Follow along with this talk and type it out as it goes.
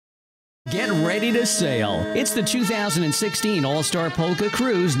Get ready to sail. It's the 2016 All-Star Polka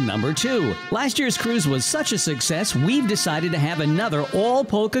Cruise number 2. Last year's cruise was such a success, we've decided to have another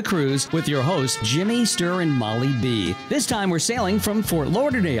all-polka cruise with your hosts Jimmy Sturr and Molly B. This time we're sailing from Fort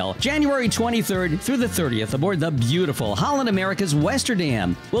Lauderdale, January 23rd through the 30th aboard the beautiful Holland America's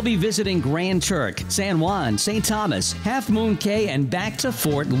Westerdam. We'll be visiting Grand Turk, San Juan, St. Thomas, Half Moon Cay, and back to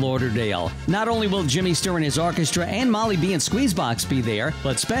Fort Lauderdale. Not only will Jimmy Sturr and his orchestra and Molly B and Squeezebox be there,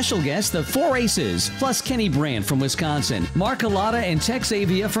 but special guests the Four Aces, plus Kenny Brandt from Wisconsin, Mark Alata and Tex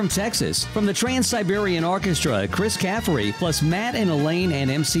Avia from Texas. From the Trans-Siberian Orchestra, Chris Caffery, plus Matt and Elaine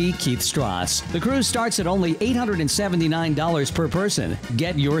and MC Keith Strauss. The cruise starts at only $879 per person.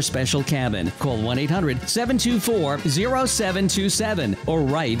 Get your special cabin. Call 1-800-724-0727 or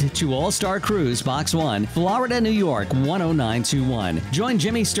write to All-Star Cruise, Box 1, Florida, New York, 10921. Join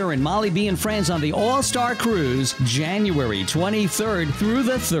Jimmy Sturr and Molly B and friends on the All-Star Cruise, January 23rd through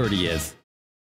the 30th.